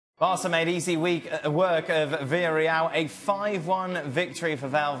Barca made easy work of Villarreal. A 5-1 victory for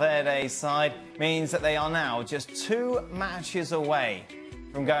Valverde's side means that they are now just 2 matches away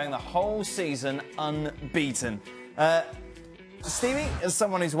from going the whole season unbeaten. Stevie, as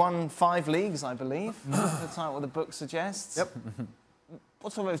someone who's won 5 leagues, I believe, the title the book suggests. Yep.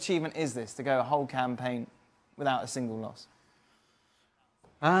 What sort of achievement is this, to go a whole campaign without a single loss?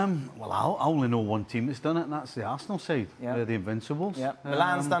 Well, I only know one team that's done it, and that's the Arsenal side. Yep. They're the Invincibles. Yep.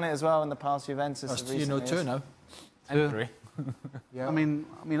 Milan's done it as well in the past. Juventus. You know 2 now. 2. Yeah. I mean,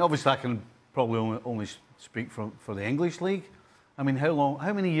 obviously I can probably only speak for the English league. I mean,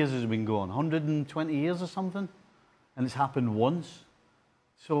 how many years has it been going? 120 years or something, and it's happened once.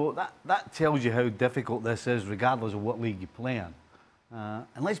 So that tells you how difficult this is, regardless of what league you play in.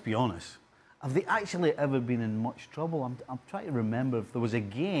 And let's be honest. Have they actually ever been in much trouble? I'm trying to remember if there was a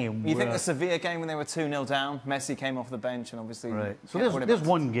game. You think the Sevilla game when they were 2-0 down, Messi came off the bench and obviously... Right. So there's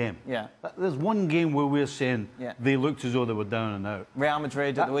one game. Yeah. There's one game where we're saying they looked as though they were down and out. Real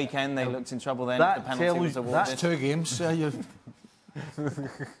Madrid at the weekend, they looked in trouble then. The penalty was awarded. That's 2 games.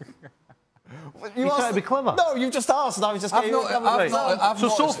 You trying to be clever? No, you've just asked and I was just giving you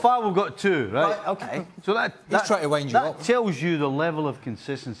So far we've got 2, right? Okay. So He's trying to wind you up. That tells you the level of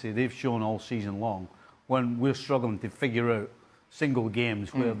consistency they've shown all season long when we're struggling to figure out single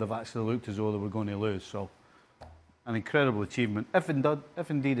games where they've actually looked as though they were going to lose. So, an incredible achievement. If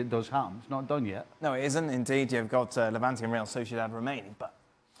indeed it does happen. It's not done yet. No, it isn't. Indeed, you've got Levante and Real Sociedad remaining, but...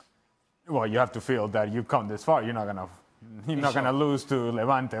 Well, you have to feel that you've come this far. You're not going to lose to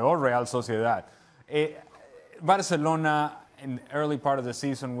Levante or Real Sociedad. Barcelona, in the early part of the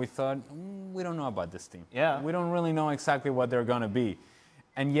season, we thought, we don't know about this team. Yeah. We don't really know exactly what they're going to be.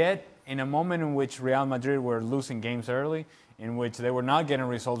 And yet, in a moment in which Real Madrid were losing games early, in which they were not getting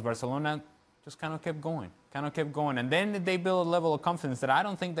results, Barcelona just kind of kept going. And then they built a level of confidence that I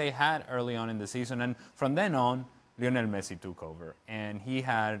don't think they had early on in the season. And from then on, Lionel Messi took over. And he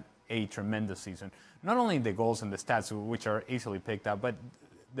had a tremendous season. Not only the goals and the stats, which are easily picked up, but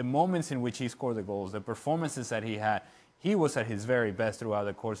the moments in which he scored the goals, the performances that he had. He was at his very best throughout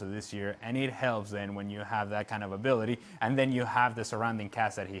the course of this year, and it helps then when you have that kind of ability, and then you have the surrounding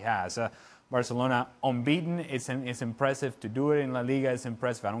cast that he has. Barcelona unbeaten, it's impressive to do it in La Liga. It's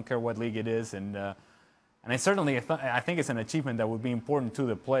impressive. I don't care what league it is, and I think it's an achievement that would be important to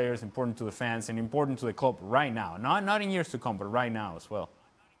the players, important to the fans, and important to the club right now. Not in years to come, but right now as well.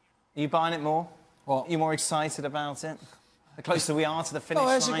 Are you buying it more? Well, are you more excited about it? The closer we are to the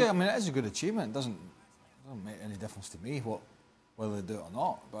finish line. I mean, it is a good achievement. It doesn't make any difference to me whether they do it or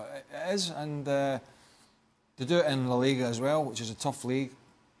not. But it is, and to do it in La Liga as well, which is a tough league,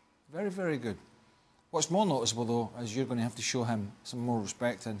 very, very good. What's more noticeable, though, is you're going to have to show him some more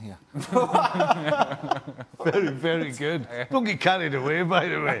respect in here. Very, very good. Don't get carried away, by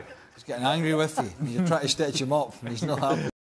the way. He's getting angry with you. You're trying to stitch him up, and he's not happy.